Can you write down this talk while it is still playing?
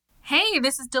Hey,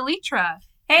 this is Delitra.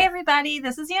 Hey everybody,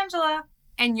 this is Angela.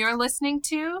 And you're listening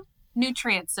to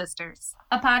Nutrient Sisters,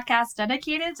 a podcast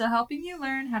dedicated to helping you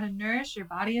learn how to nourish your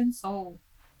body and soul.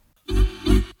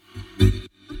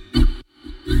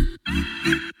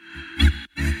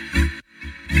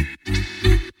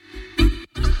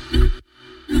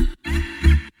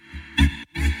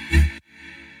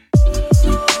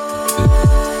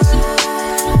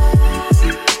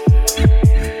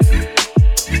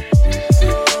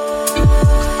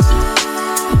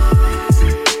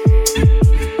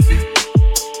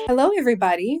 Hello,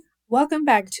 everybody. Welcome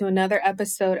back to another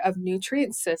episode of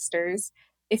Nutrient Sisters.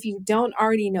 If you don't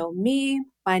already know me,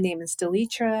 my name is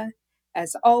Delitra.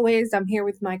 As always, I'm here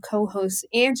with my co-host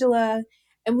Angela,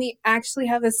 and we actually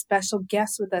have a special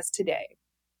guest with us today.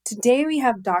 Today, we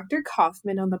have Dr.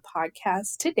 Kaufman on the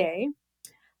podcast today.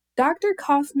 Dr.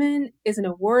 Kaufman is an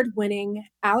award-winning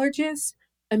allergist,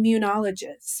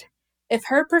 immunologist. If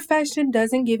her profession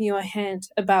doesn't give you a hint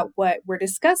about what we're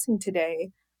discussing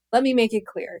today, let me make it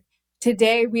clear.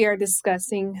 Today, we are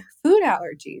discussing food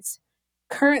allergies.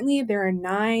 Currently, there are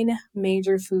 9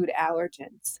 major food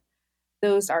allergens.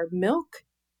 Those are milk,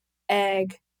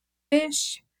 egg,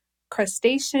 fish,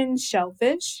 crustacean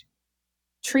shellfish,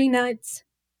 tree nuts,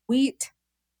 wheat,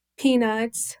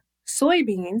 peanuts,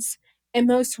 soybeans, and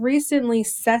most recently,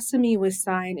 sesame was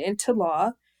signed into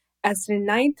law as the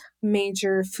 9th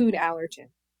major food allergen.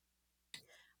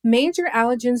 Major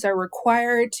allergens are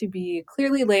required to be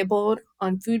clearly labeled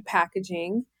on food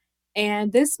packaging,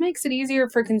 and this makes it easier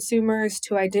for consumers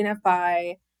to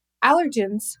identify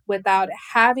allergens without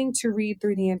having to read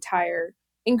through the entire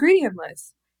ingredient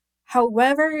list.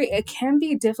 However, it can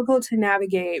be difficult to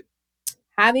navigate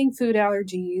having food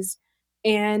allergies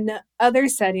in other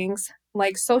settings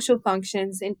like social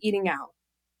functions and eating out.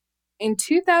 In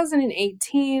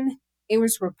 2018, it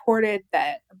was reported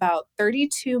that about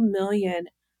 32 million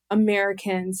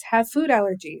Americans have food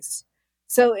allergies.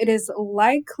 So it is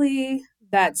likely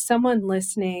that someone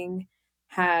listening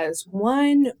has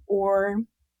one or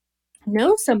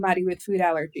knows somebody with food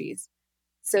allergies.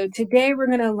 So today we're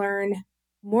going to learn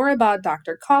more about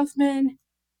Dr. Kaufman,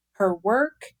 her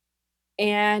work,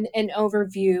 and an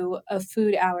overview of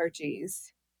food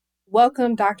allergies.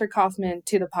 Welcome, Dr. Kaufman,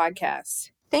 to the podcast.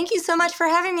 Thank you so much for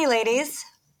having me, ladies.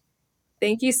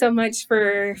 Thank you so much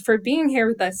for being here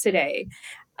with us today.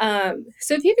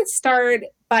 So if you could start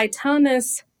by telling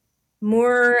us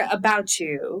more about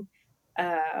you,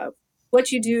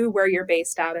 what you do, where you're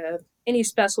based out of, any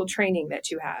special training that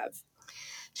you have.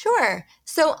 Sure.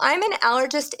 So I'm an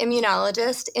allergist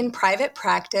immunologist in private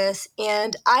practice,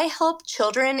 and I help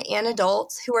children and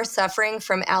adults who are suffering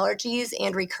from allergies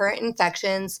and recurrent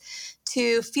infections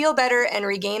to feel better and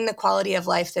regain the quality of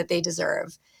life that they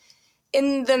deserve.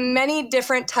 In the many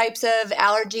different types of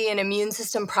allergy and immune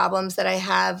system problems that I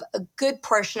have, a good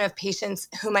portion of patients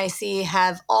whom I see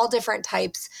have all different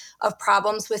types of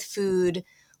problems with food,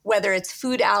 whether it's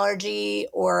food allergy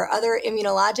or other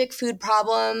immunologic food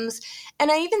problems.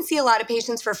 And I even see a lot of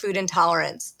patients for food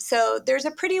intolerance. So there's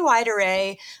a pretty wide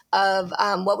array of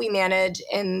what we manage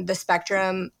in the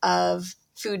spectrum of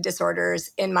food disorders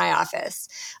in my office.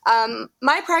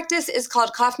 My practice is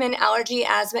called Kaufman Allergy,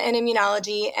 Asthma, and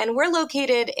Immunology, and we're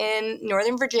located in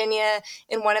Northern Virginia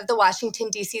in one of the Washington,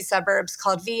 D.C. suburbs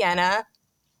called Vienna.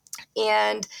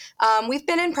 And we've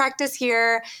been in practice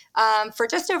here for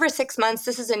just over 6 months.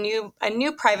 This is a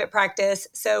new private practice.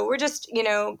 So we're just,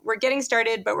 we're getting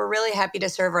started, but we're really happy to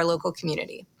serve our local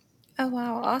community. Oh,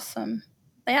 wow. Awesome.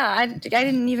 Yeah, I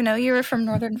didn't even know you were from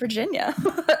Northern Virginia.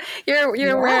 You're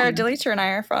where Delitra and I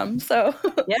are from. So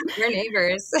yeah, we're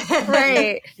neighbors.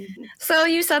 Right. So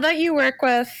you said that you work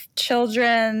with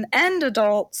children and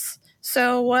adults.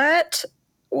 So what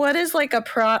is like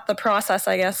the process,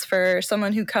 I guess, for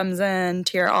someone who comes in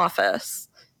to your office?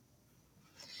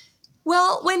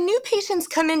 Well, when new patients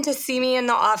come in to see me in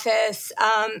the office,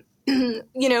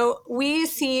 we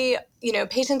see,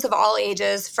 patients of all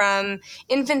ages from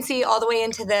infancy all the way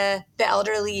into the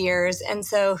elderly years. And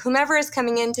so whomever is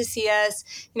coming in to see us,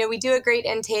 we do a great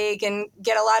intake and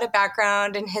get a lot of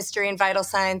background and history and vital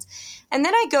signs. And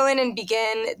then I go in and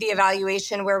begin the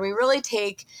evaluation where we really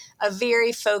take a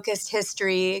very focused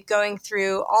history going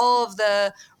through all of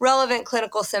the relevant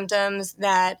clinical symptoms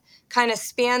that kind of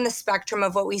span the spectrum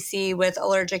of what we see with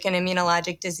allergic and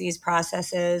immunologic disease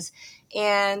processes.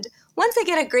 And once I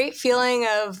get a great feeling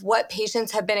of what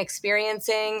patients have been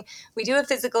experiencing, we do a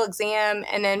physical exam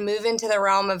and then move into the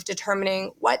realm of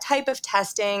determining what type of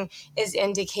testing is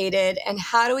indicated and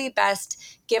how do we best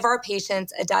give our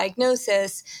patients a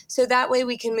diagnosis so that way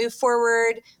we can move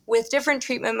forward with different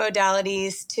treatment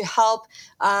modalities to help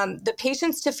the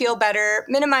patients to feel better,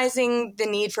 minimizing the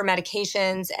need for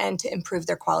medications and to improve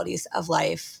their qualities of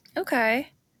life. Okay.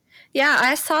 Yeah,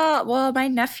 I saw, well, my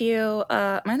nephew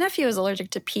is allergic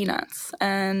to peanuts,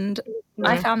 and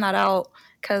I found that out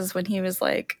because when he was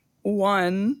like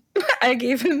 1, I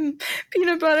gave him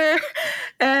peanut butter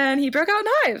and he broke out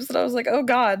knives, and I was like, oh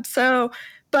God. So,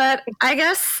 but I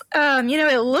guess,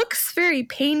 it looks very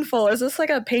painful. Is this like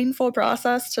a painful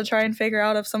process to try and figure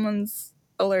out if someone's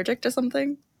allergic to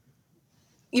something?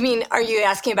 You mean, are you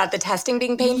asking about the testing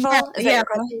being painful? Is that your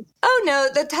question? Oh, no,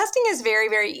 the testing is very,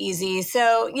 very easy.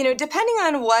 So, depending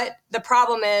on what the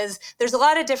problem is, there's a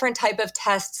lot of different type of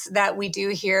tests that we do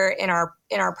here in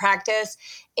our practice.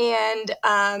 And,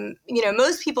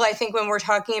 most people, I think when we're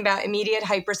talking about immediate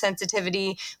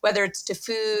hypersensitivity, whether it's to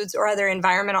foods or other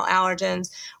environmental allergens,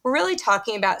 we're really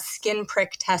talking about skin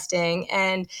prick testing.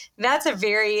 And that's a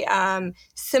very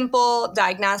simple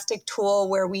diagnostic tool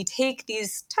where we take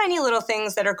these tiny little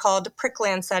things that are called prick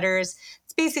lancetters.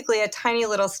 It's basically a tiny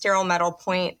little sterile metal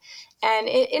point, and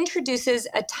it introduces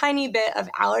a tiny bit of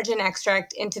allergen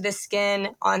extract into the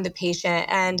skin on the patient.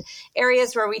 And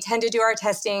areas where we tend to do our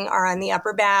testing are on the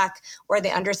upper back or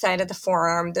the underside of the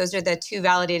forearm. Those are the 2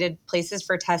 validated places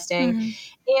for testing. Mm-hmm.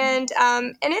 And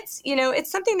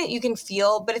it's something that you can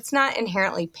feel, but it's not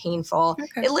inherently painful.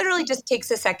 Okay. It literally just takes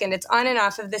a second. It's on and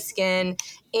off of the skin.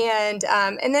 And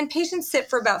then patients sit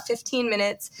for about 15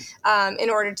 minutes in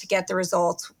order to get the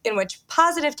results, in which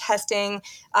positive testing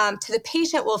to the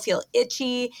patient will feel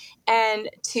itchy. And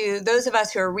to those of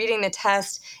us who are reading the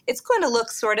test, it's going to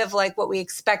look sort of like what we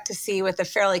expect to see with a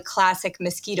fairly classic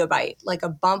mosquito bite, like a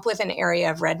bump with an area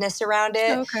of redness around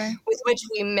it, okay, with which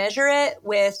we measure it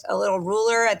with a little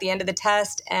ruler at the end of the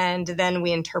test, and then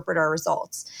we interpret our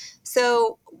results.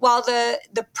 So while the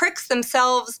pricks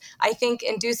themselves, I think,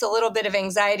 induce a little bit of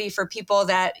anxiety for people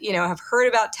that, have heard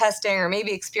about testing or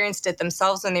maybe experienced it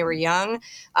themselves when they were young,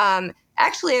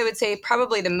 actually, I would say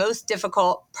probably the most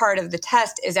difficult part of the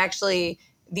test is actually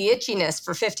the itchiness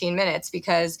for 15 minutes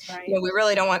because we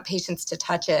really don't want patients to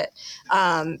touch it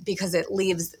because it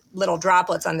leaves little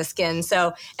droplets on the skin.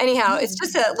 So anyhow, it's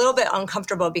just a little bit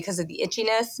uncomfortable because of the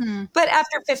itchiness. But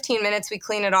after 15 minutes, we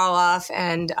clean it all off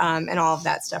and all of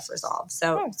that stuff resolves.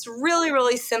 So it's really,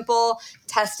 really simple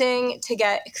testing to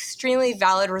get extremely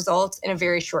valid results in a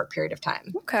very short period of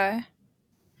time. Okay.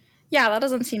 Yeah, that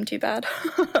doesn't seem too bad.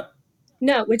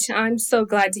 No, which I'm so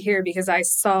glad to hear because I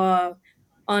saw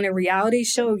on a reality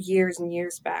show years and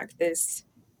years back, this,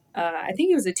 I think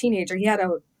he was a teenager. He had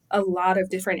a lot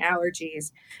of different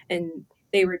allergies, and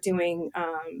they were doing,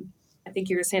 I think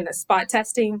you were saying the spot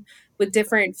testing with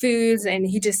different foods, and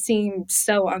he just seemed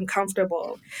so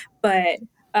uncomfortable. But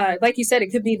like you said,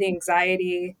 it could be the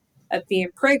anxiety of being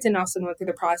pricked and also going through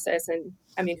the process. And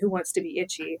I mean, who wants to be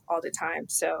itchy all the time?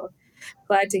 So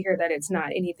glad to hear that it's not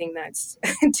anything that's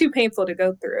too painful to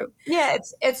go through. Yeah,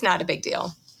 it's not a big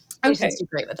deal. Patients do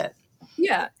great with it.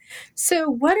 Yeah. So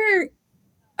what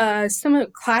are some of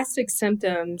the classic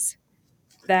symptoms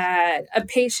that a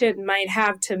patient might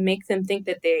have to make them think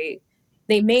that they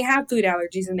may have food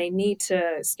allergies and they need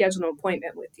to schedule an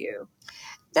appointment with you?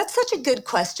 That's such a good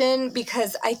question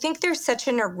because I think there's such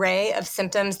an array of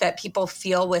symptoms that people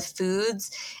feel with foods.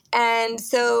 And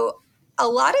so a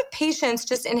lot of patients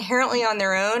just inherently on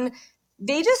their own,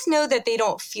 they just know that they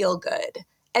don't feel good.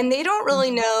 And they don't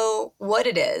really know what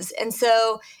it is. And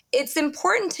so it's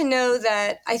important to know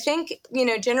that I think,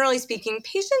 generally speaking,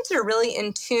 patients are really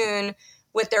in tune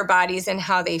with their bodies and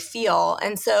how they feel.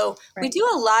 And so we do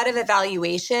a lot of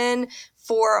evaluation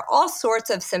for all sorts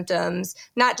of symptoms,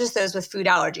 not just those with food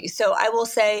allergies. So I will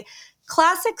say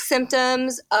classic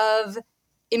symptoms of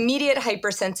immediate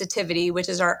hypersensitivity, which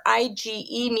is our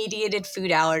IgE-mediated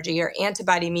food allergy or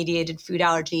antibody-mediated food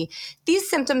allergy, these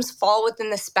symptoms fall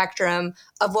within the spectrum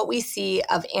of what we see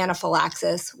of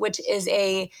anaphylaxis, which is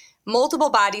a multiple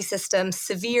body system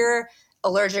severe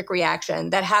allergic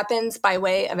reaction that happens by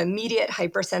way of immediate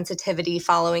hypersensitivity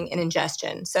following an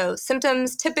ingestion. So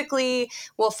symptoms typically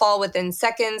will fall within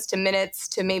seconds to minutes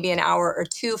to maybe an hour or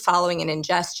 2 following an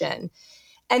ingestion.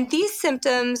 And these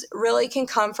symptoms really can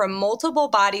come from multiple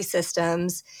body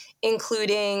systems,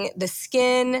 including the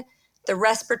skin, the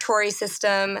respiratory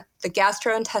system, the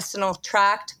gastrointestinal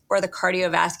tract, or the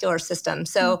cardiovascular system.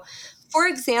 So, for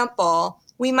example,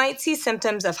 we might see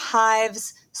symptoms of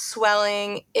hives,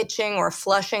 swelling, itching, or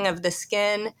flushing of the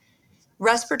skin.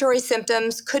 Respiratory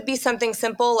symptoms could be something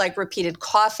simple like repeated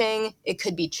coughing. It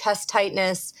could be chest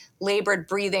tightness, labored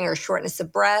breathing or shortness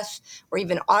of breath, or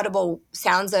even audible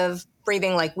sounds of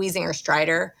breathing like wheezing or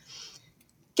stridor.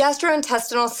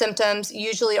 Gastrointestinal symptoms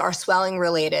usually are swelling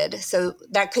related. So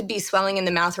that could be swelling in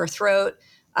the mouth or throat,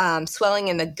 swelling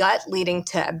in the gut leading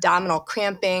to abdominal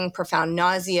cramping, profound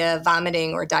nausea,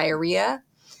 vomiting, or diarrhea.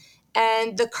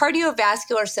 And the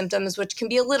cardiovascular symptoms, which can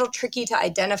be a little tricky to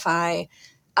identify,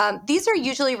 these are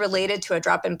usually related to a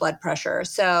drop in blood pressure.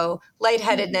 So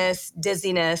lightheadedness,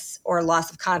 dizziness, or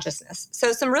loss of consciousness.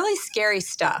 So some really scary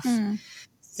stuff.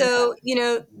 So,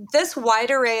 this wide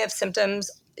array of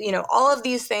symptoms, all of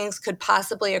these things could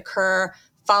possibly occur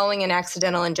following an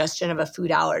accidental ingestion of a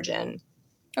food allergen.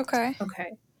 Okay.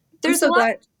 I'm so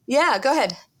glad. Yeah, go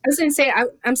ahead. I was going to say,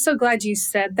 I'm so glad you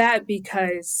said that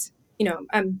because,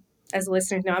 as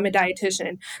listeners know, I'm a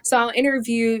dietitian. So I'll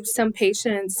interview some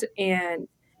patients and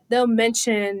they'll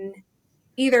mention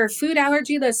either food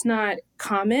allergy that's not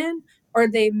common, or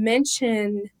they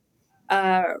mention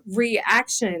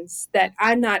reactions that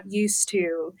I'm not used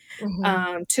to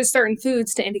certain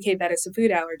foods to indicate that it's a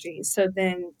food allergy. So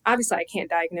then obviously I can't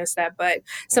diagnose that, but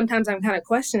sometimes I'm kind of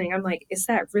questioning. I'm like, is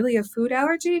that really a food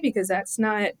allergy? Because that's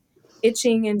not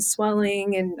itching and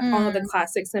swelling and all the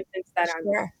classic symptoms that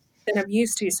I'm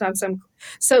used to. So I'm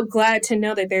so glad to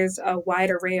know that there's a wide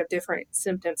array of different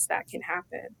symptoms that can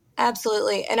happen.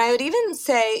 Absolutely. And I would even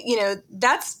say,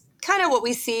 that's kind of what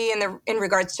we see in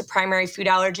regards to primary food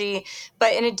allergy.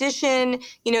 But in addition,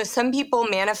 some people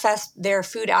manifest their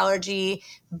food allergy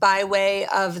by way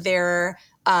of their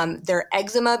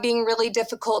eczema being really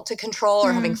difficult to control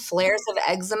or having flares of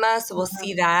eczema. So we'll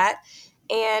see that.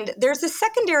 And there's a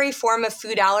secondary form of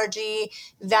food allergy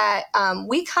that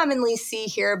we commonly see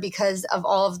here because of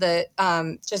all of the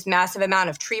just massive amount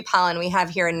of tree pollen we have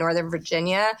here in Northern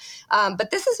Virginia.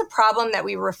 But this is a problem that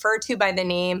we refer to by the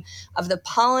name of the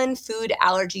pollen food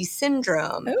allergy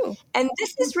syndrome. Ooh. And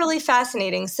this is really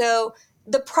fascinating. So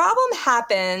the problem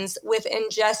happens with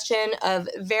ingestion of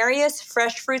various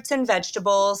fresh fruits and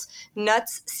vegetables,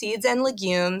 nuts, seeds, and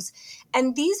legumes.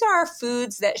 And these are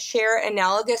foods that share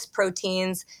analogous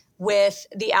proteins with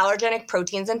the allergenic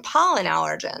proteins in pollen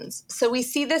allergens. So we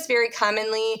see this very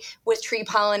commonly with tree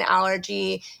pollen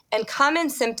allergy, and common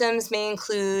symptoms may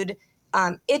include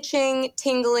itching,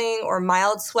 tingling, or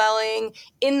mild swelling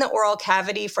in the oral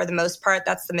cavity for the most part.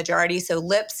 That's the majority. So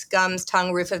lips, gums,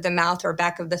 tongue, roof of the mouth, or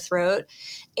back of the throat.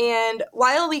 And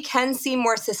while we can see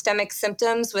more systemic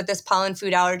symptoms with this pollen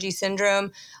food allergy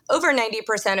syndrome, over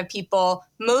 90% of people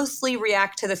mostly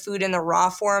react to the food in the raw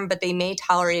form, but they may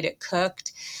tolerate it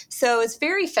cooked. So it's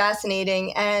very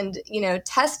fascinating. And,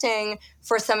 testing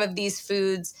for some of these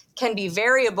foods can be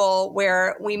variable,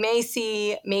 where we may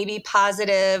see maybe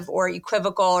positive or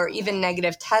equivocal or even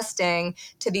negative testing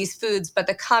to these foods. But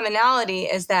the commonality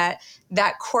is that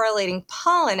correlating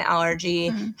pollen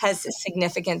allergy has a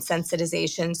significant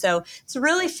sensitization. So it's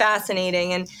really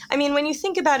fascinating. And I mean, when you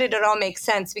think about it, it all makes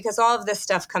sense because all of this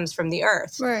stuff comes from the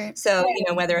earth. Right. So,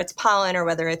 whether it's pollen or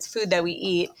whether it's food that we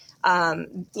eat,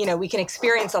 we can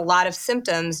experience a lot of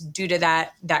symptoms due to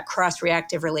that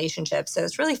cross-reactive relationship. So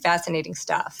it's really fascinating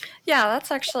stuff. Yeah,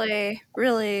 that's actually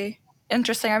really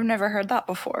interesting. I've never heard that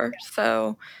before.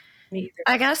 So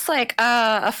I guess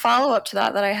a follow-up to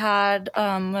that I had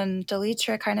when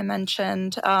Delitra kind of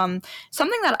mentioned,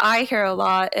 something that I hear a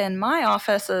lot in my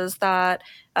office is that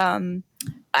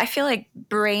I feel like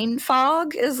brain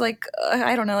fog is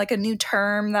a new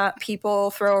term that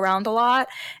people throw around a lot.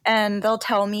 And they'll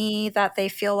tell me that they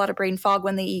feel a lot of brain fog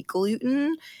when they eat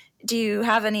gluten. Do you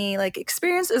have any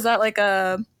experience? Is that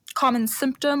a common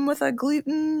symptom with a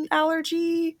gluten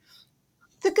allergy?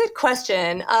 It's a good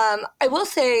question. I will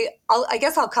say, I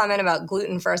guess I'll comment about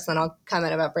gluten first, then I'll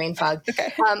comment about brain fog.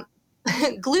 Okay.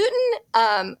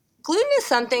 Gluten is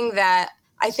something that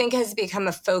I think has become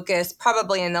a focus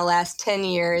probably in the last 10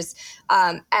 years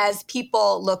as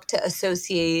people look to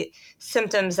associate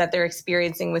symptoms that they're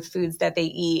experiencing with foods that they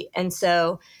eat. And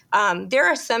so there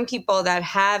are some people that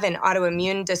have an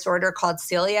autoimmune disorder called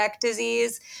celiac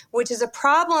disease, which is a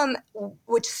problem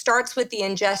which starts with the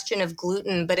ingestion of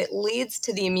gluten, but it leads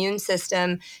to the immune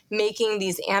system making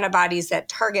these antibodies that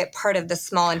target part of the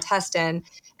small intestine.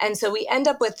 And so we end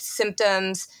up with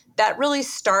symptoms that really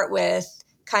start with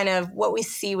kind of what we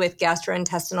see with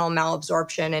gastrointestinal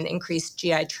malabsorption and increased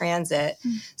GI transit.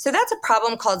 So that's a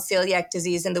problem called celiac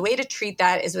disease. And the way to treat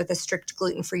that is with a strict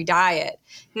gluten-free diet.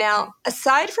 Now,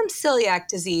 aside from celiac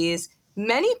disease,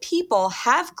 many people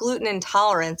have gluten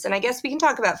intolerance. And I guess we can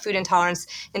talk about food intolerance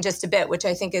in just a bit, which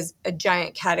I think is a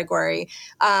giant category.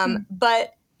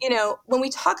 But, when we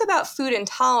talk about food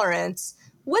intolerance,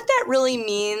 what that really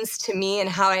means to me and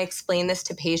how I explain this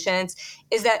to patients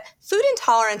is that food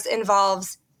intolerance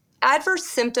involves adverse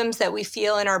symptoms that we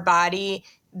feel in our body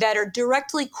that are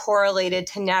directly correlated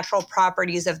to natural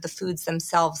properties of the foods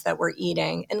themselves that we're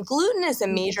eating. And gluten is a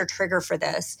major trigger for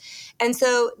this. And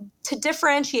so to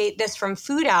differentiate this from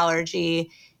food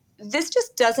allergy, this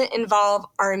just doesn't involve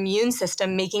our immune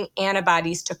system making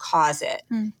antibodies to cause it.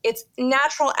 It's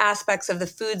natural aspects of the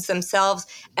foods themselves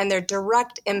and their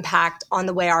direct impact on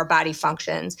the way our body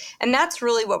functions. And that's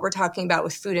really what we're talking about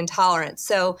with food intolerance.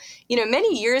 So,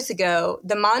 many years ago,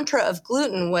 the mantra of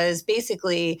gluten was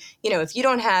basically, if you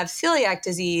don't have celiac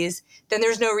disease, then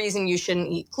there's no reason you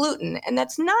shouldn't eat gluten. And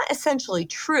that's not essentially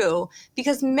true,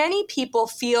 because many people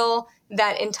feel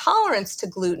that intolerance to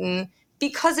gluten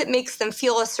because it makes them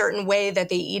feel a certain way that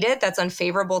they eat it that's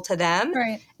unfavorable to them.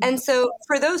 Right. And so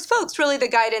for those folks, really the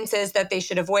guidance is that they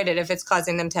should avoid it if it's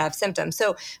causing them to have symptoms.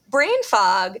 So brain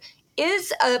fog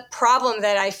is a problem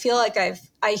that I feel like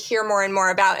I hear more and more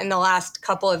about in the last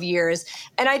couple of years.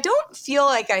 And I don't feel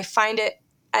like I find it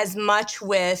as much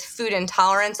with food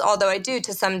intolerance, although I do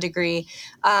to some degree.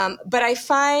 But I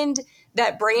find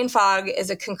that brain fog is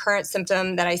a concurrent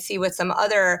symptom that I see with some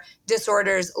other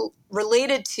disorders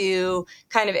related to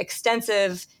kind of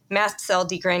extensive mast cell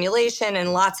degranulation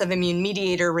and lots of immune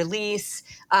mediator release.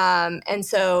 And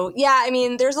so,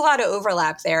 there's a lot of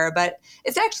overlap there, but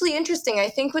it's actually interesting. I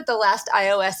think with the last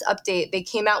iOS update, they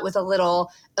came out with a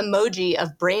little emoji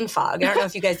of brain fog. I don't know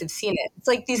if you guys have seen it. It's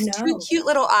like these two cute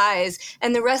little eyes,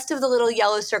 and the rest of the little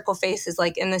yellow circle face is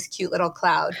like in this cute little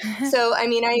cloud. So, I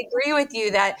agree with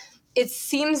you that it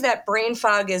seems that brain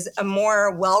fog is a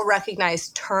more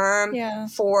well-recognized term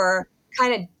for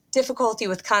kind of difficulty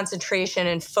with concentration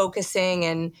and focusing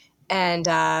and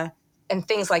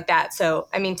things like that. So,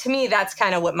 to me, that's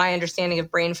kind of what my understanding of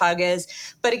brain fog is.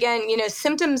 But again,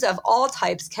 symptoms of all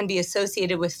types can be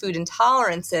associated with food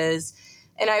intolerances.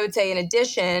 And I would say in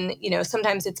addition,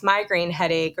 sometimes it's migraine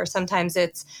headache, or sometimes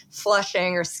it's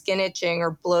flushing or skin itching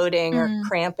or bloating or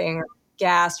cramping or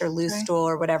gas or loose stool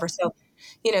or whatever. So,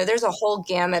 there's a whole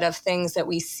gamut of things that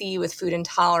we see with food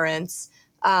intolerance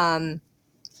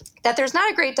that there's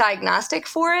not a great diagnostic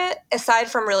for it, aside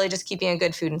from really just keeping a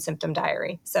good food and symptom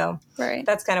diary. So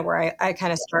that's kind of where I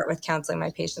kind of start with counseling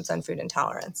my patients on food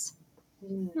intolerance.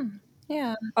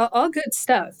 Yeah. All good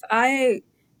stuff.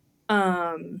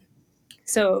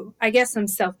 So I guess I'm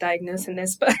self-diagnosed in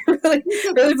this, but I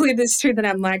really believe it's true that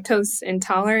I'm lactose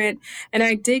intolerant. And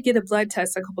I did get a blood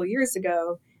test a couple years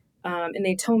ago, and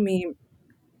they told me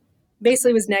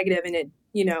basically it was negative, and it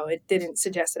didn't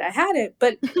suggest that I had it.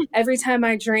 But every time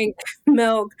I drink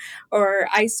milk or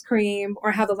ice cream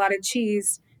or have a lot of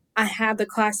cheese, I have the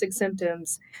classic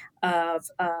symptoms of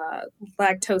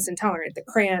lactose intolerant: the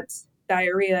cramps,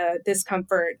 diarrhea,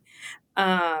 discomfort,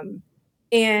 and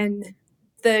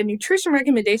the nutrition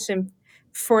recommendation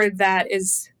for that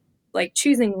is like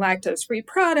choosing lactose-free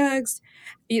products.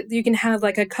 You can have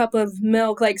like a cup of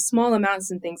milk, like small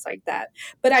amounts and things like that.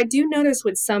 But I do notice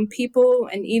with some people,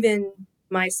 and even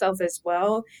myself as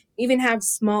well, even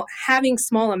having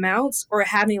small amounts or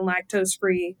having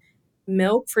lactose-free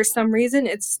milk, for some reason,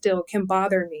 it still can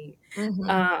bother me.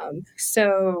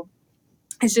 So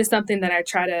it's just something that I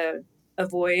try to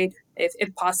avoid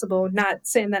if possible. Not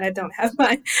saying that I don't have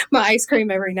my ice cream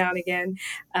every now and again,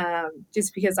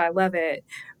 just because I love it.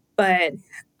 But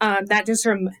that just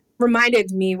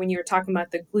reminded me when you were talking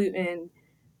about the gluten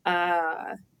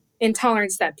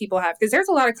intolerance that people have, because there's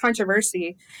a lot of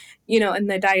controversy, in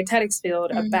the dietetics field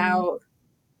about,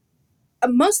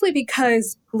 mostly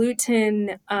because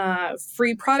gluten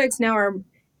free products now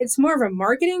it's more of a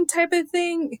marketing type of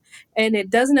thing, and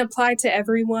it doesn't apply to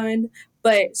everyone,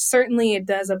 but certainly it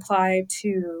does apply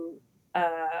to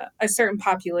a certain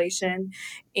population.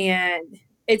 And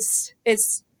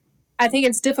I think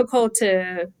it's difficult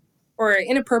or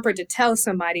inappropriate to tell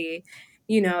somebody,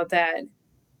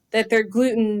 that their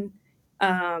gluten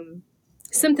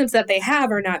symptoms that they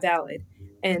have are not valid,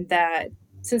 and that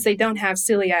since they don't have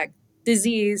celiac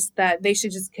disease, that they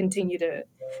should just continue to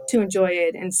enjoy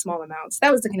it in small amounts.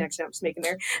 That was the connection I was making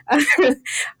there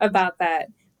about that.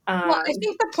 Well, I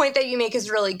think the point that you make is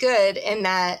really good in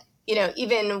that,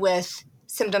 even with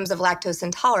symptoms of lactose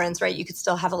intolerance, right, you could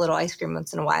still have a little ice cream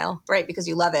once in a while, right, because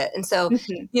you love it. And so,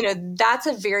 that's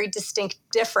a very distinct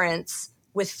difference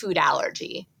with food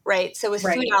allergy, right? So with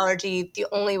food allergy, the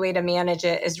only way to manage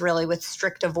it is really with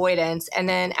strict avoidance and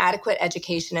then adequate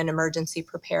education and emergency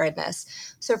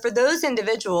preparedness. So for those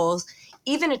individuals,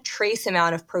 even a trace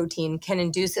amount of protein can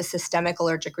induce a systemic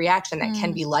allergic reaction that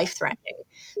can be life-threatening.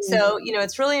 So,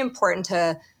 it's really important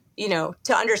to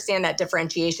understand that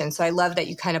differentiation. So I love that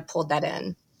you kind of pulled that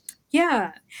in.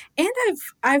 Yeah. And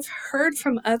I've heard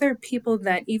from other people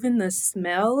that even the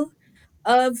smell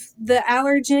of the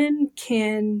allergen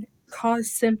can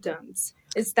cause symptoms.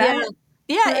 Is Yeah. that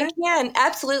Yeah, it correct? can.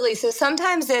 Absolutely. So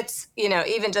sometimes it's,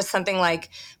 even just something like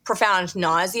profound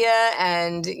nausea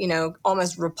and,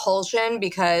 almost repulsion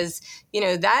because,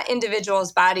 that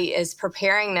individual's body is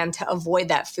preparing them to avoid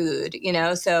that food.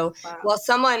 So Wow. while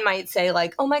someone might say,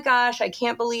 like, oh my gosh, I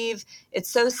can't believe it's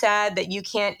so sad that you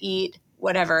can't eat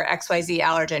whatever XYZ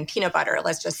allergen, peanut butter,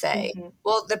 let's just say. Hmm.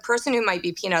 Well, the person who might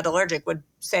be peanut allergic would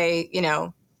say,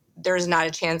 there's not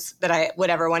a chance that I would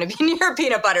ever want to be near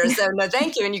peanut butter. So no,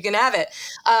 thank you, and you can have it.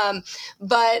 Um,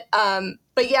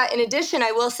 but yeah, in addition,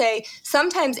 I will say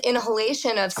sometimes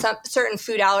inhalation of some certain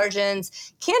food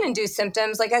allergens can induce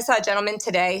symptoms. Like I saw a gentleman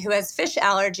today who has fish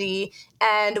allergy,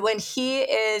 and when he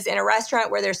is in a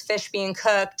restaurant where there's fish being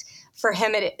cooked, for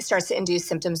him it starts to induce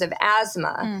symptoms of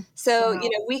asthma. So Wow.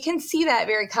 we can see that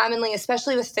very commonly,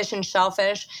 especially with fish and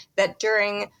shellfish, that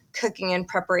during cooking and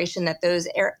preparation that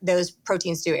those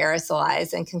proteins do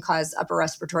aerosolize and can cause upper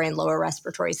respiratory and lower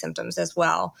respiratory symptoms as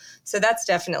well. So that's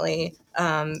definitely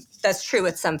that's true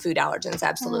with some food allergens.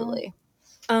 Absolutely.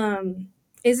 Um,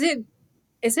 is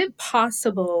it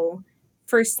possible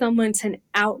for someone to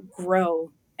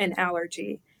outgrow an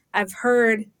allergy? I've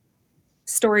heard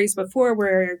stories before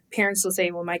where parents will say,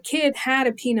 well, my kid had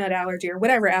a peanut allergy or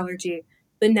whatever allergy,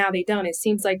 but now they don't. It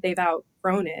seems like they've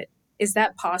outgrown it. Is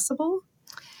that possible?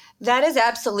 That is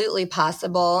absolutely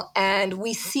possible. And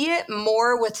we see it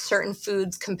more with certain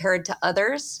foods compared to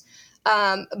others.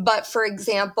 But for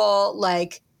example,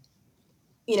 like,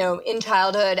 in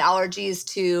childhood, allergies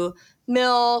to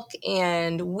milk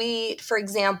and wheat, for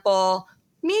example,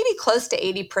 maybe close to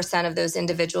 80% of those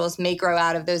individuals may grow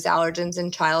out of those allergens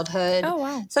in childhood. Oh,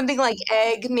 wow. Something like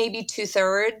egg, maybe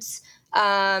two-thirds.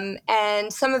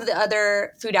 And some of the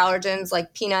other food allergens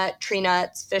like peanut, tree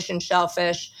nuts, fish, and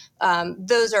shellfish,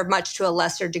 those are much to a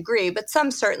lesser degree, but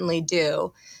some certainly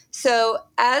do. So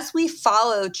as we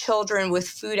follow children with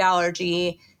food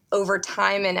allergy over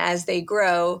time and as they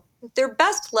grow, their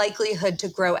best likelihood to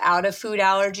grow out of food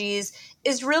allergies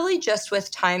is really just with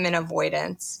time and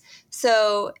avoidance.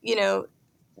 So,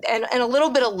 and a little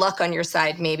bit of luck on your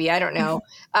side, maybe, I don't know.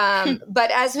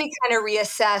 But as we kind of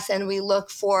reassess and we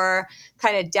look for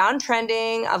kind of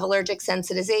downtrending of allergic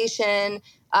sensitization,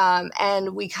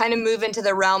 and we kind of move into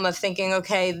the realm of thinking,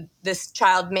 okay, this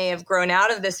child may have grown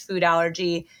out of this food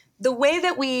allergy. The way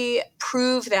that we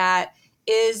prove that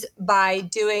is by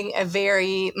doing a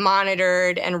very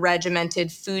monitored and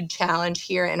regimented food challenge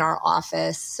here in our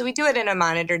office. So we do it in a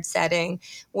monitored setting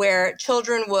where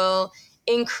children will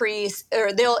increase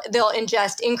or they'll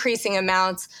ingest increasing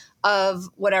amounts of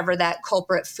whatever that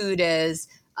culprit food is,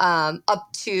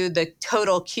 up to the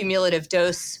total cumulative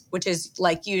dose, which is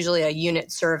like usually a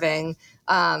unit serving,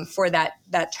 for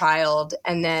that child.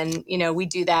 And then we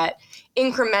do that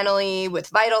incrementally with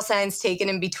vital signs taken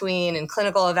in between and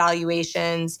clinical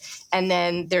evaluations. And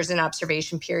then there's an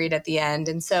observation period at the end.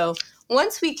 And so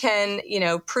once we can,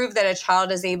 prove that a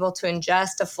child is able to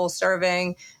ingest a full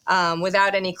serving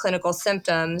without any clinical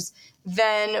symptoms,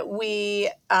 then we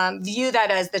view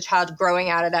that as the child growing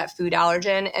out of that food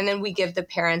allergen. And then we give the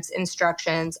parents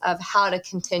instructions of how to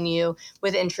continue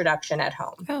with introduction at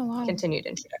home, Oh, wow. continued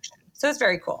introduction. So it's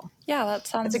very cool. Yeah, that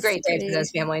sounds It's a great day for pretty.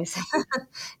 those families.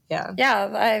 Yeah. Yeah,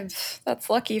 that's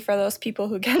lucky for those people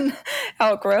who can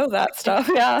outgrow that stuff.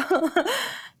 Yeah.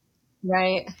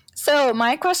 Right. So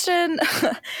my question,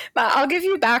 I'll give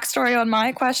you backstory on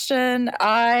my question.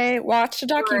 I watched a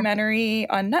documentary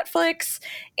on Netflix,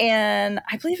 and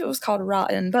I believe it was called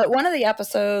Rotten. But one of the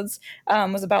episodes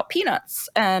was about peanuts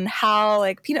and how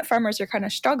like peanut farmers are kind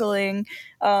of struggling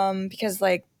because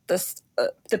like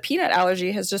the peanut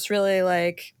allergy has just really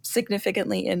like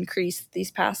significantly increased these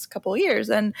past couple years.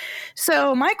 And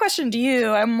so my question to you,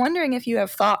 I'm wondering if you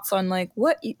have thoughts on like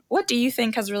what do you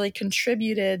think has really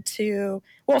contributed to,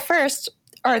 well, first,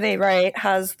 are they right?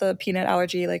 Has the peanut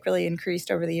allergy like really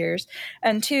increased over the years?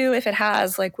 And two, if it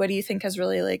has, like what do you think has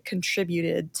really like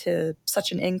contributed to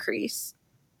such an increase?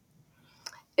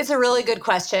 It's a really good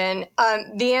question.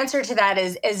 The answer to that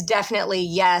is definitely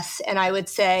yes. And I would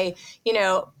say,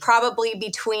 probably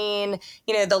between,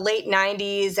 the late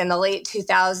 90s and the late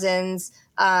 2000s,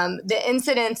 the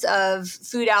incidence of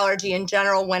food allergy in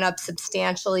general went up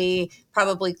substantially,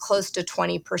 probably close to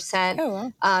 20%,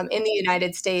 Oh, wow. in the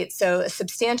United States. So a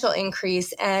substantial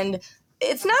increase. And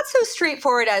it's not so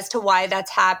straightforward as to why that's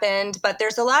happened, but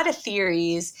there's a lot of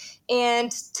theories.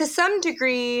 And to some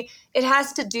degree, it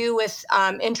has to do with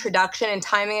introduction and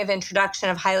timing of introduction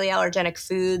of highly allergenic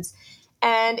foods.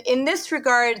 And in this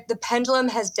regard, the pendulum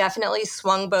has definitely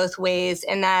swung both ways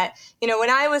in that, when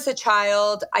I was a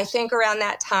child, I think around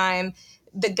that time,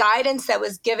 the guidance that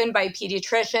was given by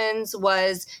pediatricians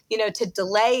was, to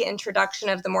delay introduction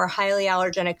of the more highly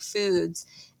allergenic foods.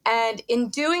 And in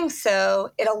doing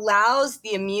so, it allows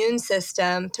the immune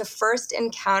system to first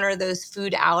encounter those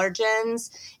food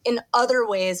allergens in other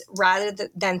ways rather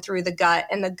than through the gut.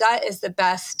 And the gut is the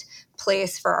best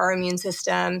place for our immune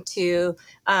system to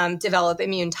develop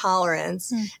immune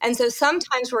tolerance. And so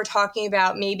sometimes we're talking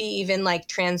about maybe even like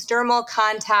transdermal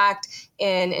contact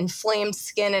in inflamed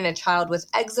skin in a child with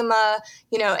eczema,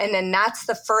 and then that's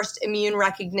the first immune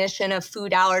recognition of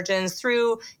food allergens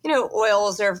through,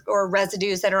 oils or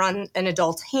residues that are on an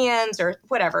adult's hands or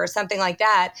whatever, something like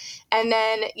that. And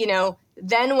then,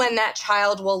 then when that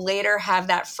child will later have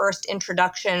that first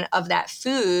introduction of that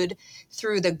food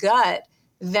through the gut,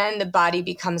 then the body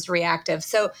becomes reactive.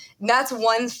 So that's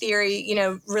one theory,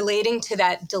 relating to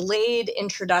that delayed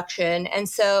introduction. And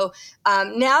so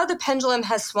now the pendulum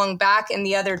has swung back in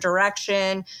the other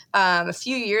direction. Several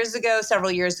years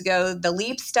ago, the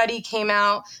LEAP study came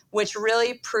out, which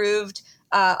really proved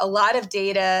a lot of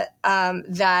data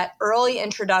that early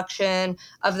introduction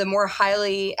of the more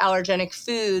highly allergenic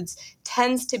foods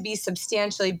tends to be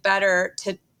substantially better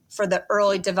for the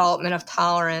early development of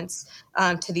tolerance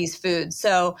to these foods.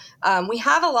 So we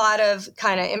have a lot of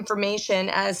kind of information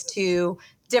as to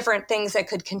different things that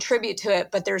could contribute to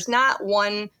it, but there's not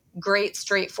one great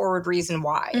straightforward reason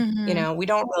why. We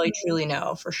don't really truly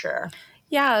know for sure.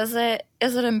 Yeah, is it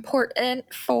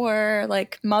important for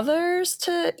like mothers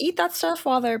to eat that stuff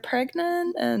while they're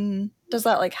pregnant, and does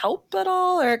that like help at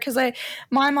all? Or because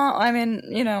my mom, I mean,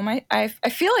 I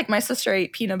feel like my sister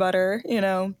ate peanut butter,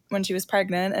 when she was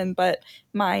pregnant, but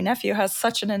my nephew has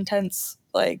such an intense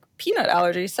like peanut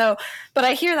allergy. So, but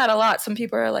I hear that a lot. Some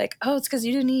people are like, oh, it's because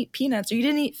you didn't eat peanuts or you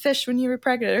didn't eat fish when you were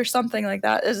pregnant or something like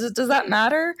that. Does that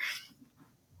matter?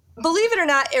 Believe it or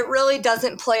not, it really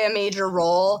doesn't play a major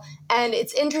role. And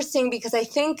it's interesting because I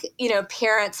think,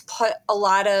 parents put a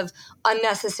lot of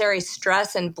unnecessary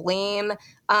stress and blame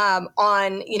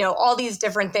on, all these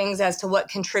different things as to what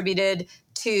contributed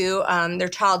to their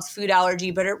child's food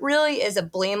allergy. But it really is a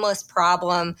blameless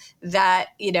problem that,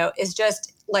 is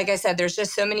just, like I said, there's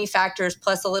just so many factors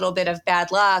plus a little bit of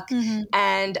bad luck. Mm-hmm.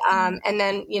 And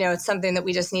then, it's something that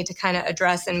we just need to kind of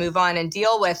address and move on and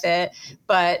deal with it.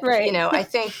 But, right.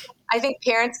 I think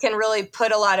parents can really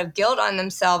put a lot of guilt on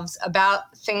themselves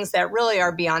about things that really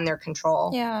are beyond their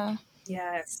control. Yeah.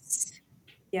 Yes.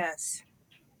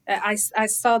 I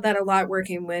saw that a lot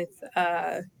working with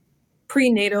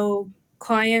prenatal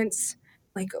clients,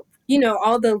 like,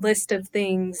 all the list of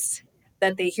things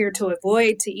that they hear to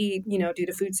avoid to eat, due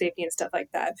to food safety and stuff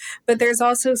like that. But there's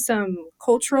also some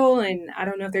cultural, and I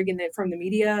don't know if they're getting it from the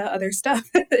media, other stuff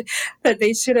that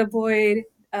they should avoid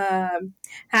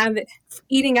have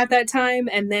eating at that time.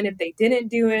 And then if they didn't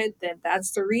do it, then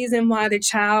that's the reason why the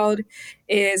child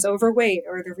is overweight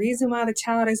or the reason why the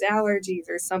child has allergies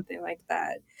or something like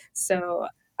that. So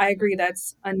I agree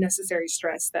that's unnecessary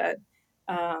stress that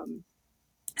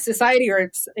society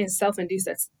or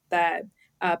self-induced that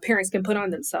parents can put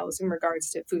on themselves in regards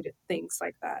to food and things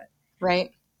like that.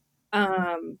 Right.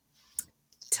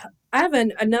 I have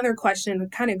another question,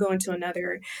 kind of go into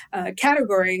another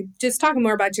category, just talking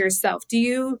more about yourself. Do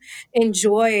you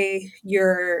enjoy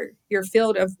your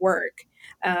field of work?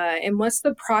 And what's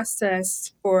the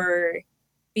process for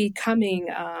becoming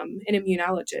an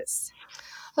immunologist?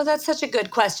 Well, that's such a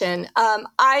good question.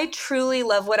 I truly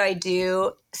love what I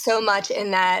do so much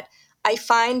in that I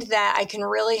find that I can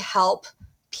really help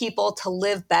people to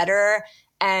live better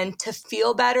and to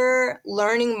feel better,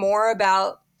 learning more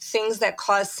about things that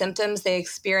cause symptoms they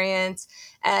experience,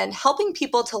 and helping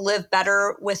people to live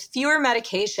better with fewer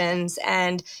medications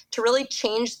and to really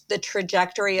change the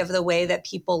trajectory of the way that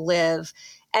people live.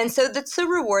 And so that's so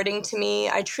rewarding to me.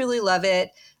 I truly love it.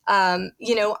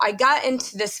 I got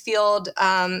into this field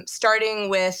starting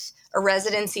with a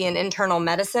residency in internal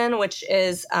medicine, which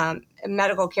is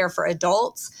medical care for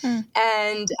adults.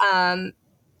 And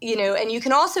you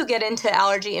can also get into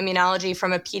allergy immunology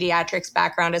from a pediatrics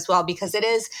background as well, because it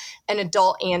is an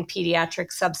adult and pediatric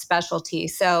subspecialty.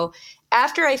 So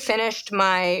after I finished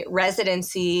my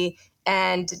residency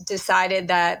and decided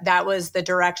that that was the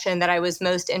direction that I was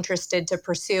most interested to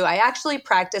pursue, I actually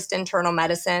practiced internal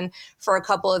medicine for a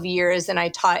couple of years, and I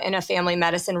taught in a family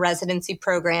medicine residency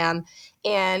program.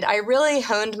 And I really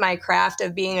honed my craft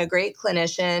of being a great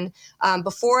clinician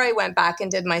before I went back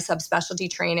and did my subspecialty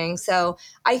training. So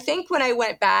I think when I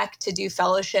went back to do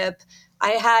fellowship,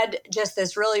 I had just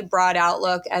this really broad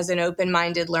outlook as an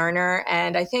open-minded learner.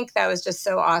 And I think that was just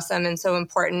so awesome and so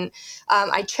important.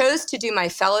 I chose to do my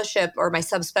fellowship or my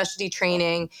subspecialty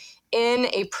training in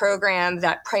a program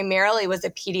that primarily was a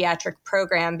pediatric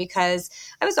program because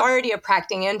I was already a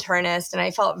practicing internist and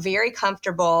I felt very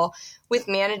comfortable with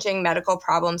managing medical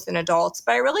problems in adults,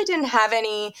 but I really didn't have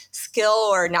any skill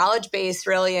or knowledge base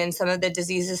really in some of the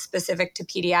diseases specific to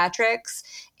pediatrics.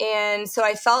 And so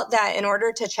I felt that in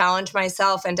order to challenge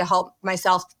myself and to help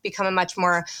myself become a much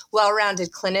more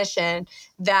well-rounded clinician,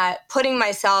 that putting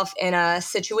myself in a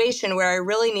situation where I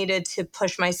really needed to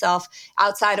push myself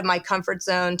outside of my comfort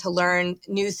zone to learn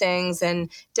new things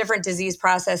and different disease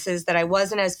processes that I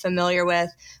wasn't as familiar with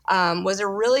was a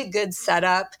really good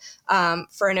setup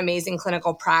for an amazing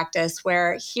clinical practice.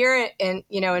 Where here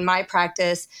in my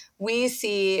practice, we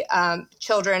see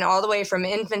children all the way from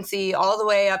infancy all the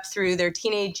way up through their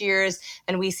teenage years,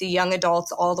 and we see young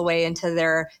adults all the way into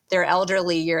their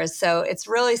elderly years. So it's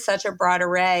really such a broad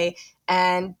array.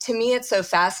 And to me, it's so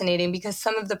fascinating because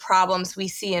some of the problems we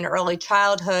see in early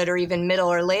childhood or even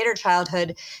middle or later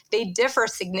childhood, they differ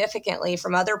significantly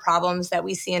from other problems that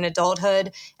we see in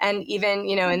adulthood and even,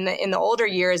 in the older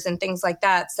years and things like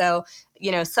that. So,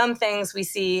 some things we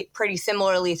see pretty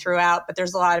similarly throughout, but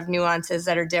there's a lot of nuances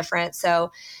that are different.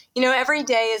 So, every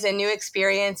day is a new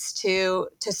experience to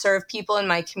serve people in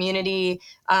my community.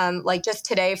 Like just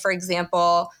today, for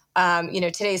example,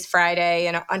 today's Friday,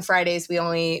 and on Fridays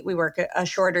we work a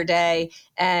shorter day.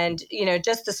 And,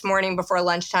 just this morning before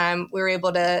lunchtime, we were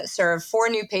able to serve 4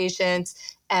 new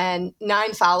patients and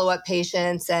 9 follow-up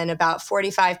patients and about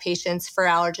 45 patients for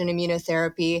allergen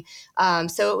immunotherapy.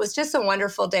 So it was just a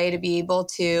wonderful day to be able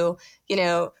to,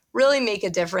 really make a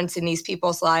difference in these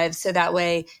people's lives. So that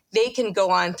way they can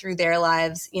go on through their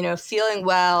lives, feeling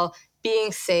well,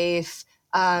 being safe,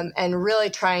 and really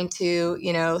trying to,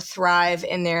 thrive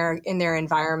in their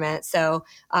environment. So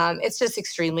it's just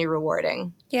extremely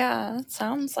rewarding. Yeah, it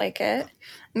sounds like it.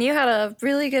 And you had a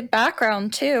really good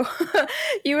background too.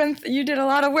 You did a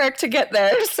lot of work to get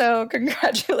there, so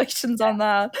congratulations on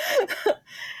that.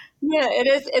 Yeah, it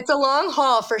is. It's a long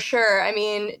haul for sure. I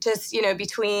mean, just,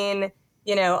 between,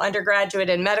 undergraduate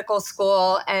and medical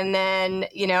school, and then,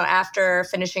 after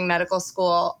finishing medical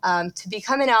school, to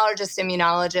become an allergist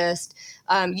immunologist,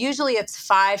 usually it's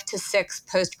 5 to 6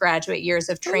 postgraduate years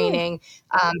of training,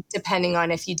 depending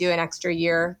on if you do an extra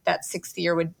year. That 6th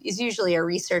year is usually a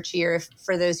research year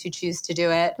for those who choose to do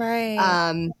it. Right.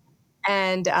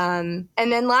 And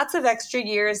then lots of extra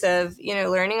years of,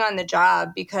 learning on the job,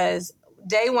 because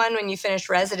day one, when you finish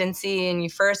residency and you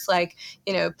first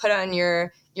put on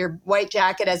your white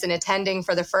jacket as an attending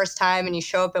for the first time and you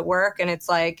show up at work and it's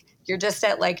like, you're just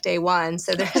at day one.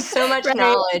 So there's so much Right.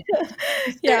 knowledge.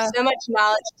 Yeah. There's so much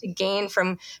knowledge to gain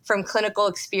from clinical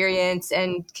experience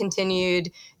and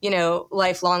continued,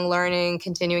 lifelong learning,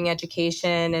 continuing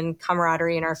education, and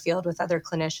camaraderie in our field with other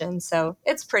clinicians. So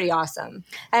it's pretty awesome.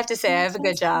 I have to say, I have a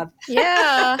good job.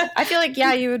 Yeah. I feel like,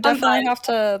 you would definitely have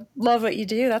to love what you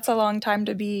do. That's a long time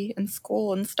to be in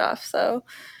school and stuff. So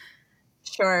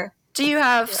Sure. Do you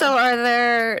have, so are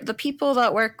there the people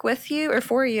that work with you or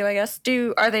for you, I guess,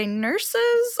 are they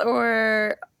nurses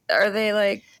or are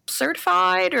they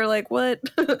certified or what?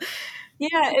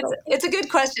 Yeah, it's a good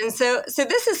question. So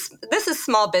this is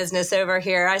small business over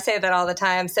here. I say that all the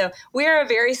time. So we're a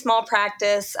very small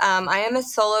practice. I am a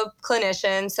solo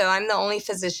clinician, so I'm the only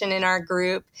physician in our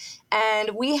group.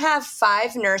 And we have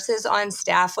 5 nurses on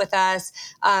staff with us,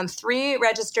 3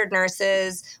 registered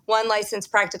nurses, 1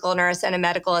 licensed practical nurse, and a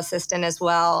medical assistant as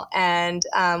well. And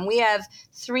we have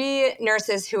 3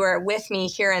 nurses who are with me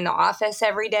here in the office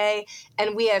every day.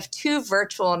 And we have 2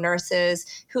 virtual nurses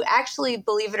who actually,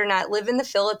 believe it or not, live in the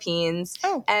Philippines.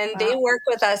 Oh, and they work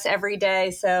with us every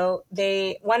day. So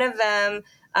one of them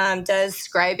does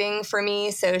scribing for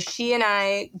me. So she and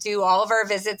I do all of our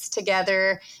visits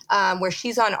together, where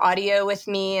she's on audio with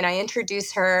me and I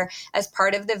introduce her as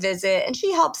part of the visit. And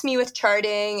she helps me with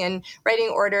charting and writing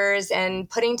orders and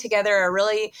putting together a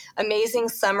really amazing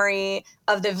summary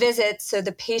of the visit so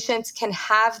the patients can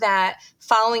have that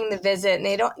following the visit. And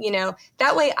they don't,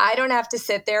 that way I don't have to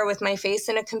sit there with my face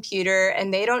in a computer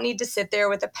and they don't need to sit there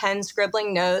with a pen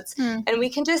scribbling notes. And we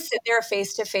can just sit there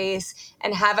face to face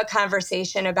and have a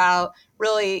conversation about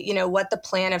really, what the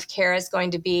plan of care is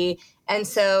going to be. And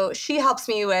so she helps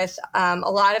me with a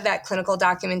lot of that clinical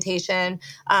documentation,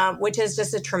 which is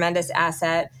just a tremendous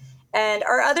asset. And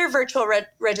our other virtual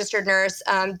registered nurse,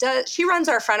 she runs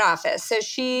our front office. So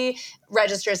she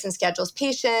registers and schedules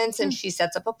patients, and she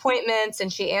sets up appointments,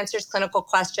 and she answers clinical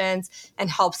questions and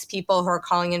helps people who are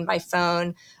calling in by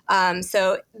phone.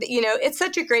 So, it's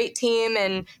such a great team.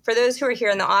 And for those who are here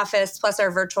in the office, plus our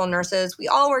virtual nurses, we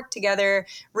all work together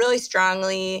really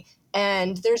strongly.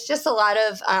 And there's just a lot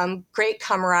of great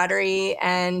camaraderie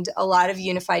and a lot of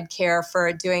unified care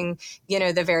for doing,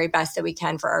 the very best that we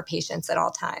can for our patients at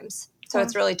all times. So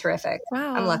it's really terrific.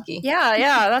 Wow. I'm lucky.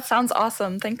 Yeah, that sounds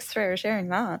awesome. Thanks for sharing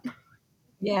that.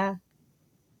 Yeah.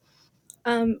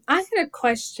 I had a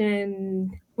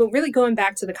question, well, really going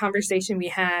back to the conversation we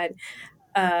had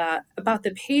about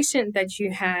the patient that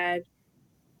you had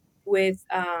with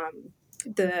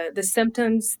the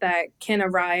symptoms that can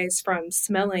arise from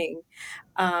smelling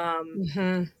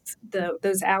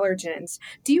those allergens.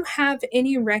 Do you have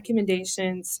any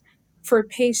recommendations for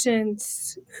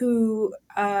patients who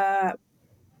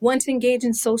want to engage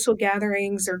in social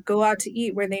gatherings or go out to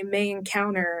eat where they may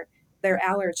encounter their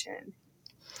allergen?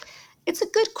 It's a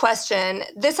good question.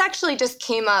 This actually just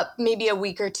came up maybe a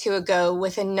week or two ago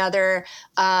with another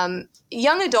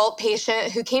young adult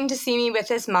patient who came to see me with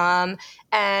his mom.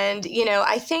 And,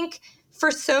 I think for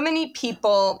so many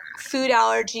people, food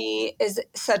allergy is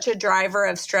such a driver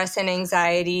of stress and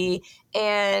anxiety.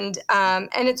 And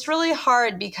it's really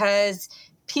hard because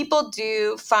people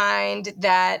do find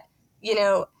that,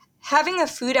 having a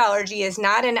food allergy is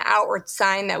not an outward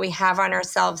sign that we have on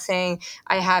ourselves saying,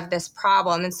 I have this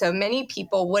problem. And so many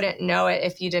people wouldn't know it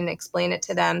if you didn't explain it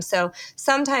to them. So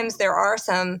sometimes there are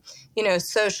some,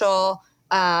 social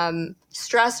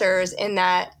stressors in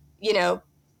that,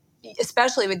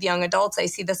 especially with young adults, I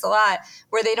see this a lot,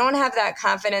 where they don't have that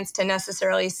confidence to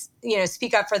necessarily,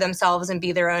 speak up for themselves and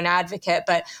be their own advocate.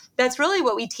 But that's really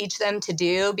what we teach them to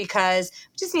do, because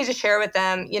we just need to share with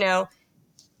them,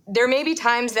 there may be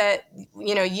times that,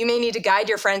 you may need to guide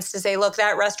your friends to say, look,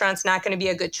 that restaurant's not going to be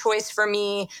a good choice for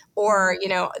me. Or,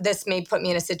 this may put me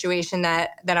in a situation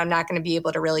that I'm not going to be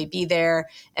able to really be there.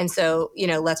 And so,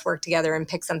 let's work together and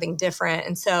pick something different.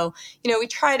 And so, we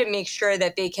try to make sure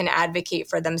that they can advocate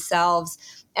for themselves.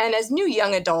 And as new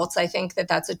young adults, I think that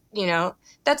that's a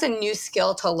new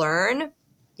skill to learn.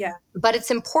 Yeah. But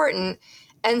it's important.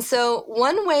 And so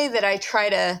one way that I try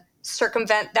to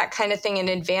circumvent that kind of thing in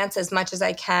advance as much as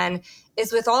I can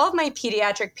is with all of my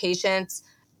pediatric patients,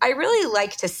 I really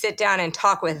like to sit down and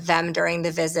talk with them during the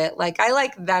visit. Like, I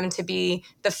like them to be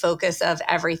the focus of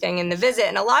everything in the visit.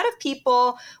 And a lot of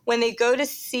people, when they go to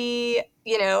see,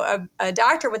 a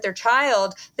doctor with their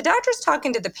child, the doctor's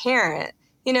talking to the parent.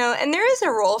 And there is a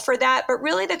role for that, but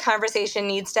really the conversation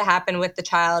needs to happen with the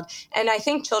child. And I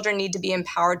think children need to be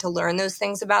empowered to learn those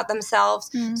things about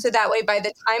themselves. So that way, by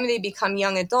the time they become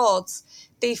young adults,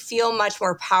 they feel much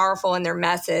more powerful in their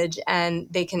message and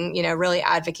they can, really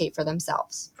advocate for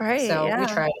themselves. Right. So yeah. we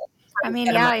try to. I mean,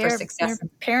 your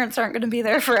parents aren't going to be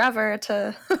there forever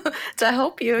to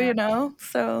help you,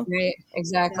 so. Right.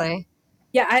 Exactly.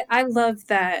 Yeah, I love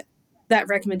that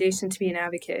recommendation to be an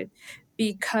advocate,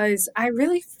 because I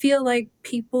really feel like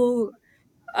people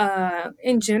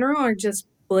in general are just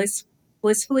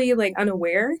blissfully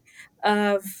unaware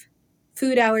of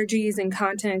food allergies and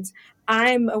contents.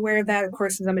 I'm aware of that, of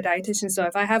course, as I'm a dietitian. So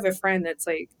if I have a friend that's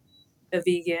a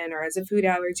vegan or has a food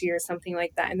allergy or something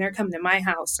like that, and they're coming to my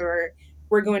house or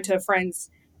we're going to a friend's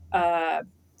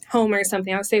home or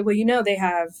something, I'll say, well, they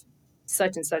have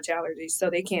such and such allergies,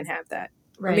 so they can't have that.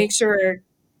 Right. Or make sure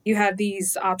you have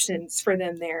these options for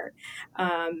them there.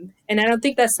 And I don't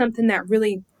think that's something that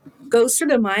really goes through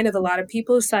the mind of a lot of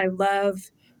people. So I love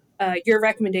your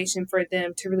recommendation for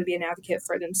them to really be an advocate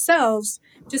for themselves,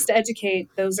 just to educate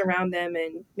those around them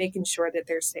and making sure that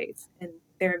they're safe in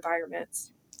their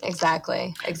environments.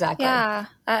 Exactly. Yeah,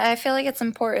 I feel like it's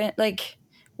important. Like,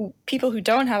 people who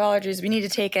don't have allergies, we need to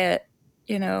take it,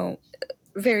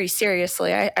 very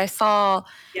seriously. I saw,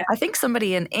 I think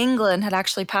somebody in England had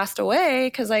actually passed away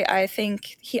because I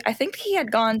think he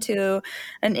had gone to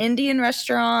an Indian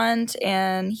restaurant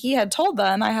and he had told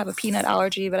them, I have a peanut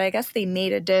allergy, but I guess they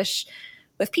made a dish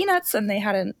with peanuts and they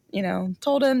hadn't,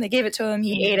 told him. They gave it to him,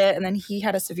 he ate it, and then he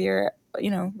had a severe,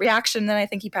 reaction, and I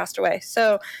think he passed away.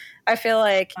 So I feel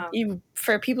like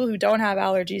for people who don't have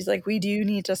allergies, we do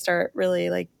need to start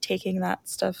really taking that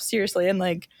stuff seriously.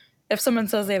 And if someone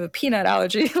says they have a peanut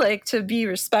allergy, to be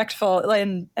respectful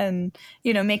and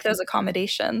make those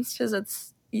accommodations,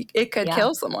 because it could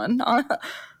kill someone.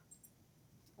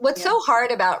 What's so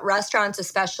hard about restaurants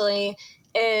especially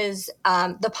is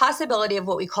the possibility of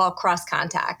what we call cross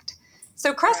contact.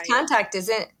 So cross contact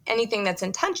isn't anything that's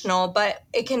intentional, but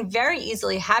it can very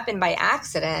easily happen by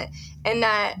accident. And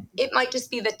that it might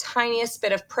just be the tiniest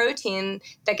bit of protein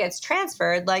that gets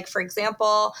transferred. Like, for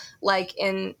example, like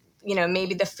in,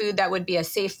 maybe the food that would be a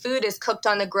safe food is cooked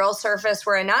on the grill surface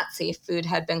where a not safe food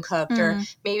had been cooked, or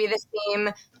maybe the same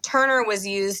turner was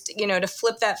used, to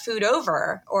flip that food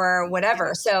over or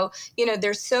whatever. So,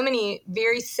 there's so many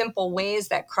very simple ways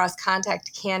that cross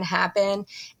contact can happen.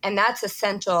 And that's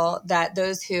essential that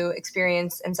those who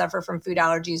experience and suffer from food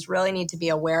allergies really need to be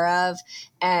aware of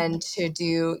and to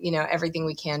do, everything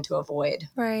we can to avoid.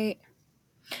 Right.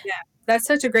 Yeah, that's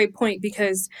such a great point,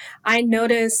 because I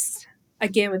noticed,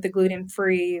 again, with the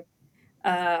gluten-free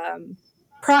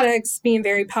products being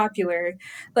very popular,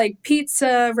 like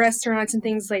pizza restaurants and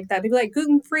things like that. They'd be like,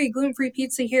 gluten-free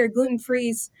pizza here,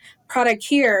 gluten-free product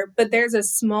here. But there's a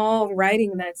small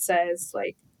writing that says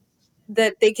like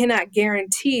that they cannot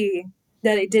guarantee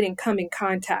that it didn't come in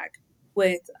contact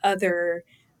with other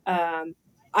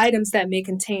items that may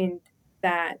contain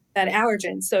that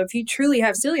allergen. So if you truly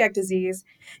have celiac disease,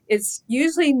 it's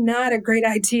usually not a great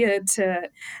idea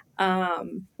to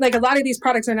like, a lot of these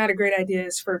products are not a great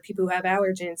ideas for people who have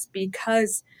allergens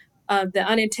because of the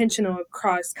unintentional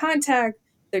cross contact,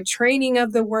 the training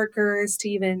of the workers to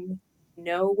even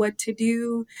know what to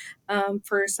do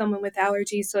for someone with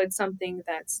allergies. So it's something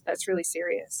that's really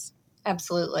serious.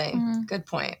 Absolutely. Good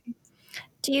point.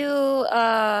 Do you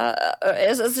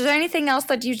is there anything else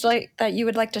that you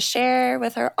would like to share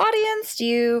with our audience? Do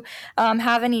you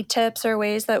have any tips or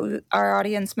ways that our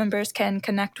audience members can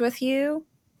connect with you?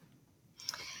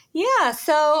 Yeah.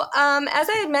 So as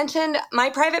I had mentioned, my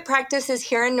private practice is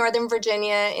here in Northern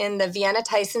Virginia in the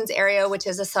Vienna-Tysons area, which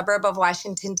is a suburb of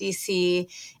Washington, D.C.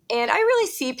 And I really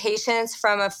see patients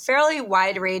from a fairly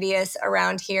wide radius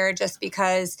around here just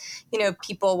because,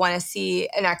 people want to see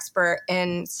an expert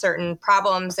in certain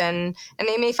problems and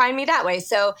they may find me that way.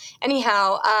 So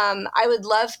anyhow, I would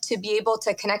love to be able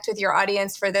to connect with your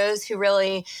audience for those who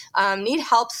really need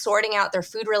help sorting out their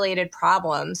food-related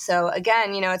problems. So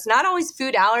again, it's not always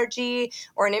food allergy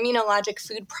or an immunologic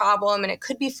food problem, and it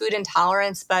could be food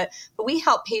intolerance, but we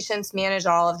help patients manage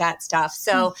all of that stuff.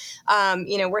 So,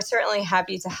 we're certainly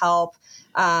happy to help,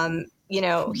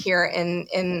 here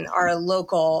in our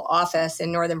local office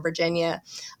in Northern Virginia.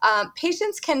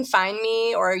 Patients can find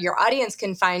me, or your audience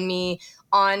can find me,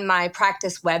 on my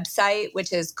practice website,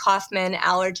 which is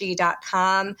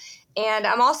kaufmanallergy.com. And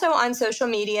I'm also on social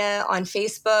media, on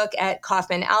Facebook at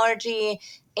Kaufman Allergy,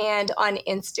 and on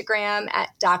Instagram at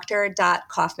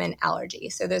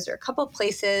dr.kaufmanallergy. So those are a couple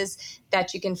places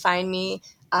that you can find me,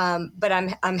 but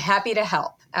I'm happy to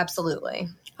help. Absolutely.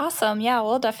 Awesome. Yeah,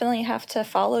 we'll definitely have to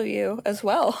follow you as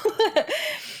well.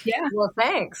 Yeah. Well,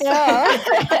 thanks. Yeah.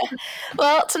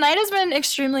 Well, tonight has been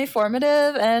extremely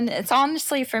formative, and it's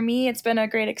honestly, for me, it's been a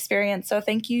great experience. So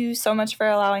thank you so much for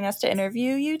allowing us to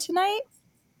interview you tonight.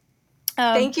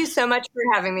 Thank you so much for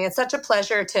having me. It's such a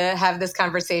pleasure to have this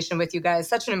conversation with you guys.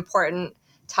 Such an important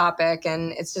topic,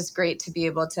 and it's just great to be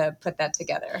able to put that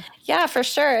together. Yeah, for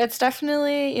sure. It's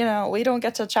definitely, we don't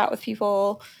get to chat with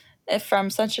people from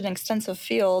such an extensive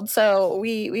field. So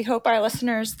we hope our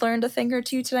listeners learned a thing or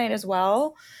two tonight as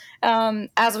well.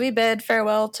 As we bid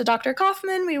farewell to Dr.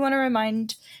 Kaufman, we want to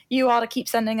remind you all to keep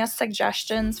sending us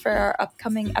suggestions for our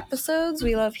upcoming episodes.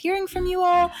 We love hearing from you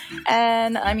all.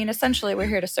 And essentially, we're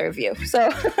here to serve you. So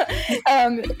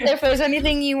if there's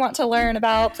anything you want to learn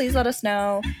about, please let us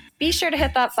know. Be sure to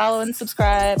hit that follow and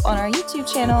subscribe on our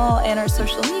YouTube channel and our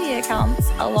social media accounts,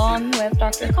 along with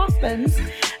Dr. Kaufman's,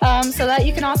 so that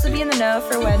you can also be in the know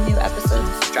for when new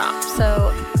episodes drop.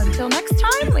 So until next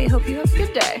time, we hope you have a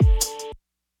good day.